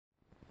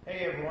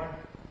Hey everyone,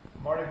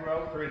 Marty from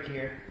Oak Creek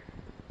here.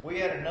 We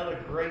had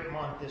another great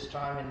month this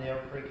time in the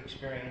Oak Creek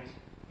experience.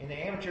 In the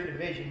amateur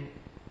division,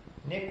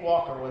 Nick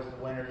Walker was the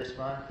winner this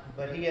month,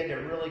 but he had to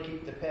really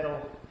keep the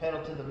pedal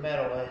to the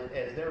metal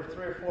as there were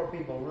 3 or 4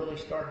 people really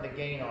starting to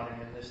gain on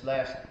him in this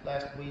last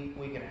week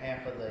and a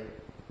half of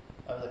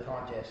the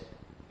contest.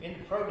 In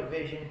the pro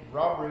division,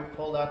 Rob Root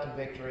pulled out the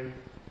victory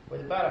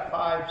with about a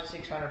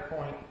 500-600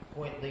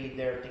 point lead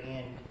there at the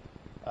end.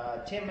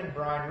 Tim and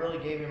Brian really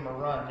gave him a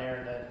run there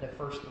in the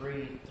first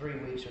three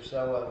weeks or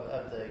so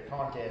of the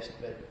contest,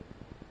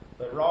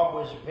 but Rob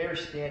was very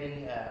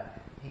steady.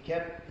 He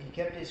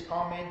kept his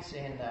comments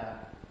in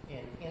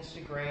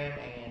Instagram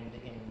and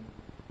in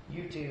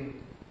YouTube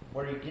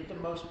where you get the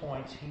most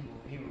points.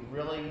 He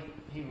really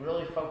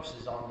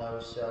focuses on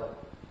those. So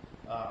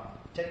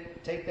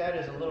take that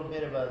as a little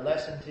bit of a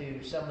lesson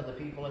to some of the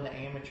people in the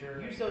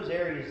amateur. Use those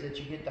areas that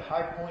you get the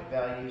high point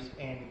values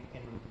and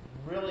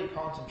really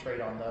concentrate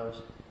on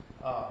those.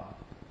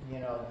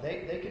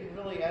 They can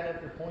really add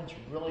up your points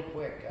really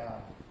quick.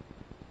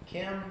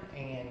 Kim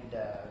and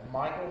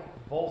Michael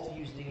both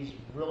use these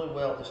really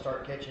well to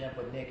start catching up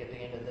with Nick at the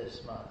end of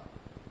this month.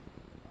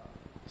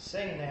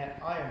 Saying that,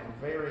 I am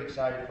very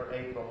excited for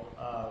April.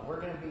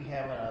 We're going to be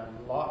having a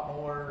lot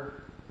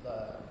more.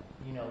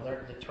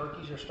 The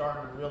turkeys are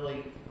starting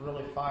to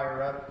really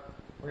fire up.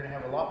 We're going to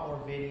have a lot more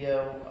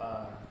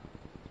video.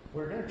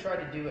 We're going to try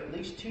to do at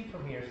least 2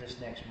 premieres this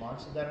next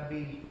month, so that'll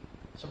be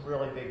some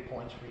really big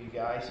points for you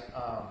guys.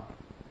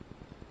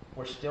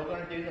 We're still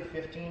going to do the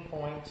 15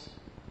 points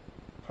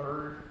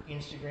per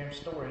Instagram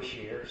story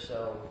share,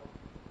 so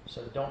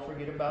don't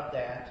forget about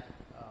that.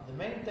 The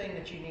main thing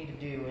that you need to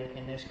do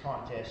in this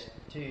contest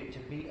to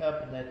be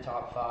up in the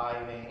top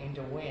 5 and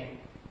to win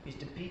is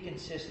to be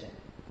consistent.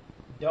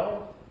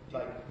 Don't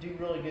do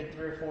really good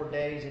 3 or 4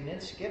 days and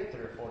then skip 3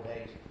 or 4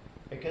 days,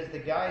 because the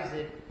guys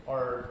that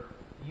are,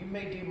 you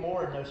may do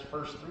more in those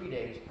first 3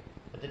 days,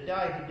 but the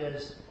guy who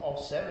does all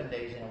 7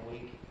 days in a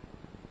week,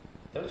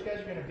 those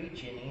guys are going to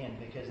beat you in the end,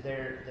 because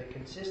the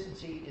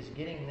consistency is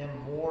getting them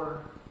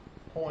more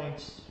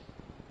points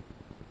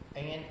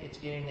and it's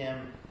getting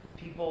them,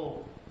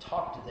 people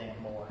talk to them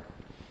more.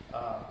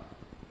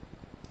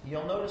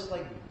 You'll notice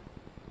like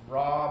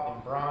Rob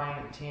and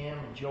Brian and Tim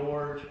and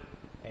George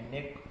and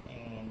Nick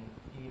and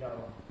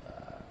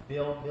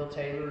Bill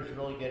Taylor is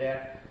really good at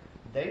it.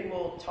 They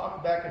will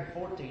talk back and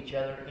forth to each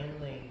other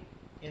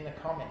in the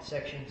comment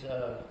sections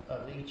of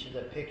each of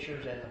the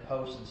pictures and the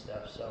posts and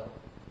stuff. So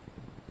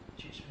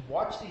just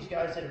watch these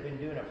guys that have been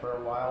doing it for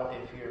a while.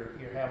 If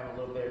you're having a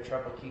little bit of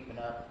trouble keeping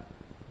up,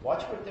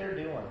 watch what they're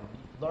doing.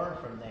 Learn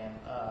from them.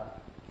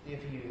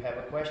 If you have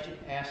a question,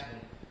 ask me.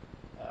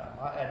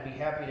 I'd be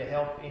happy to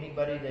help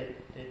anybody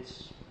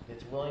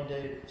that's willing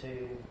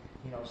to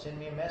send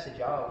me a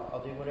message.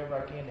 I'll do whatever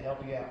I can to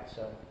help you out.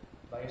 So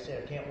like I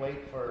said, I can't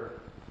wait for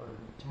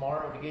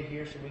tomorrow to get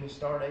here so we can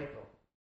start April.